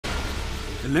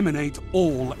Eliminate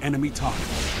all enemy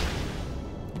targets.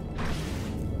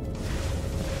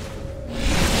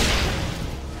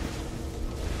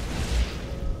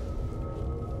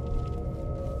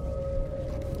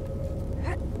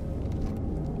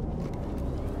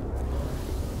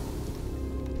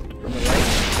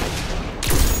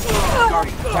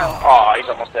 Oh, he's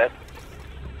almost dead.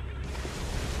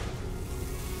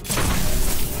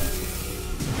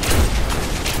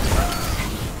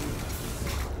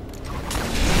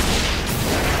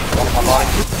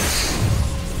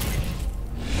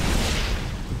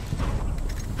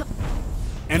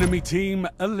 Enemy team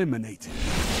eliminated.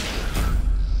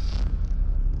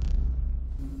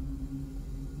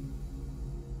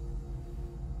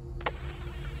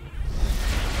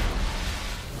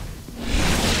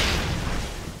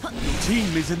 Your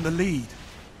team is in the lead.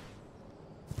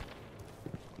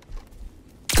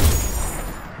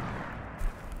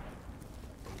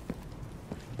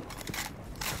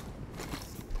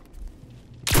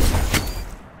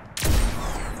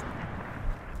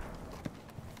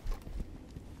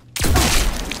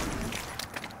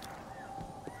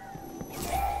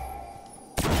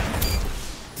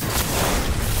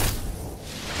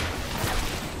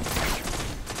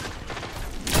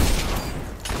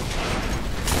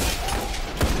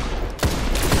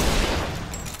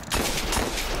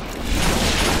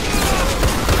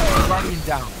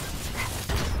 Down.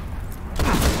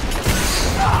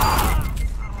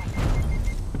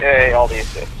 Yay, all the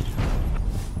assists.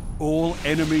 All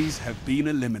enemies have been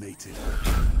eliminated.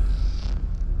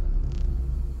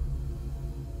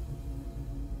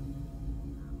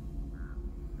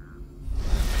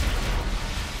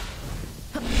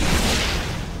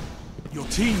 Your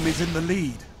team is in the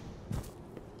lead.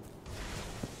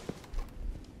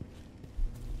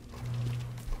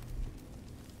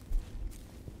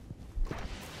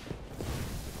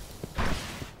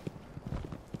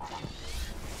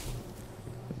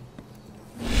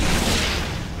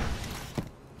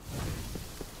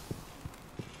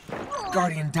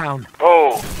 Guardian down.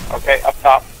 Oh, okay, up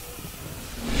top.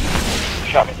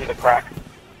 Shot me through the crack.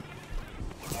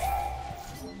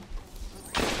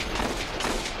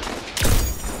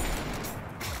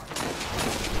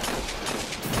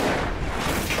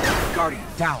 Guardian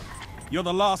down. You're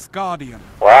the last Guardian.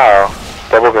 Wow.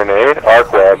 Double grenade?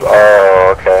 Arc web.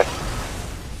 Oh, okay.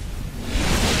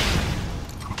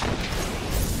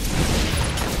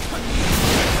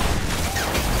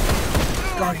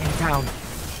 Guardian down.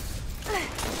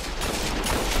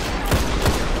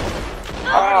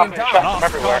 Ah, I'm shot from Last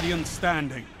everywhere. Guardian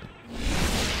standing.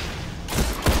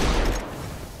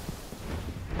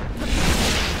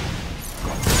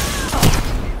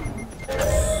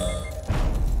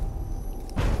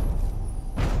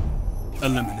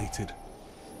 Eliminated.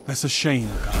 That's a shame,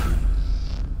 Guardian.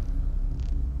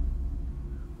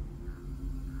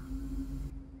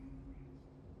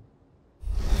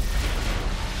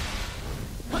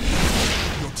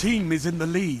 Your team is in the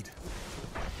lead.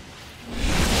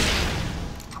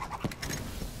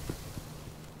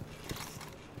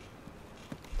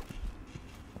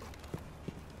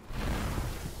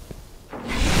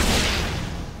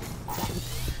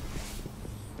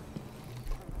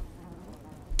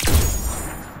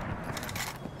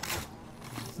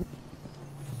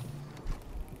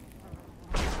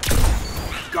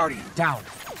 Guardian down.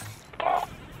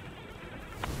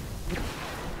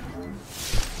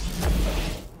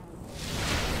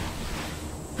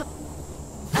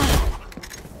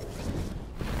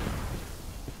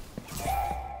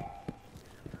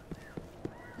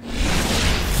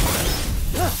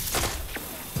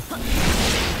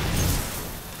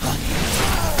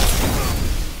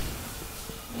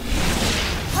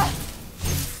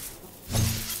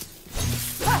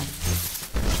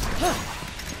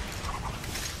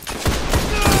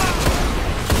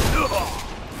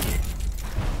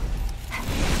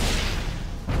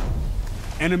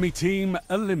 Enemy team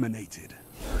eliminated.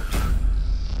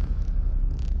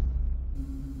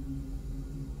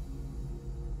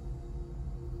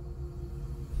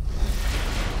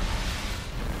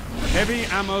 Heavy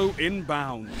ammo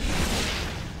inbound.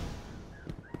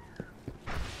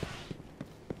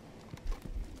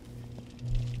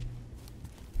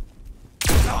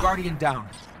 Guardian down.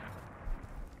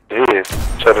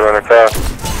 Jeez, tried to run across.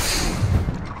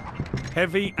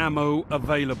 Heavy ammo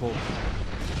available.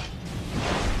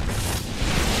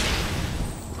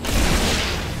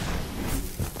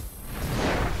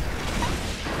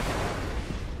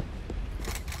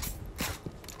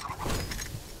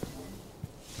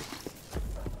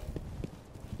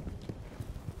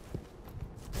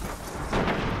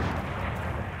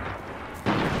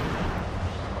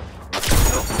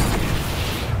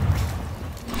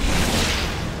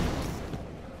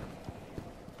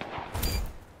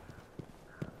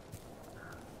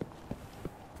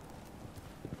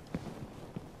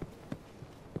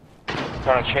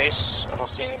 Trying to chase. I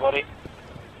don't see anybody.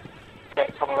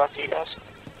 Okay, coming back to you guys.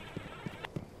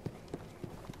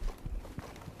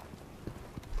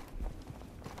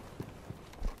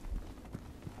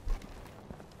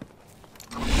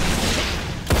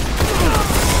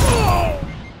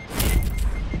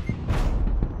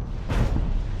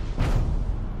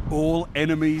 All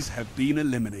enemies have been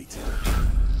eliminated.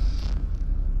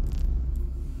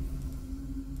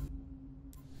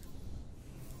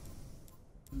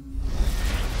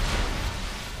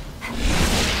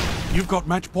 You've got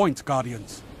match points,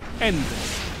 Guardians. End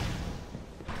this.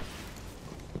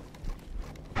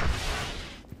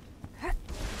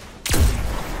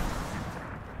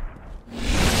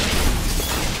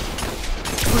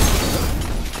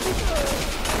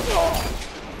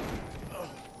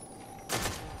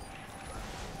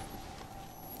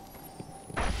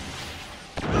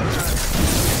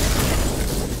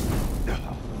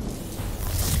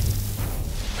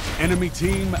 Enemy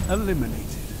team eliminated.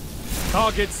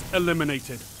 Targets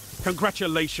eliminated.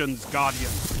 Congratulations,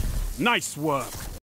 Guardians. Nice work.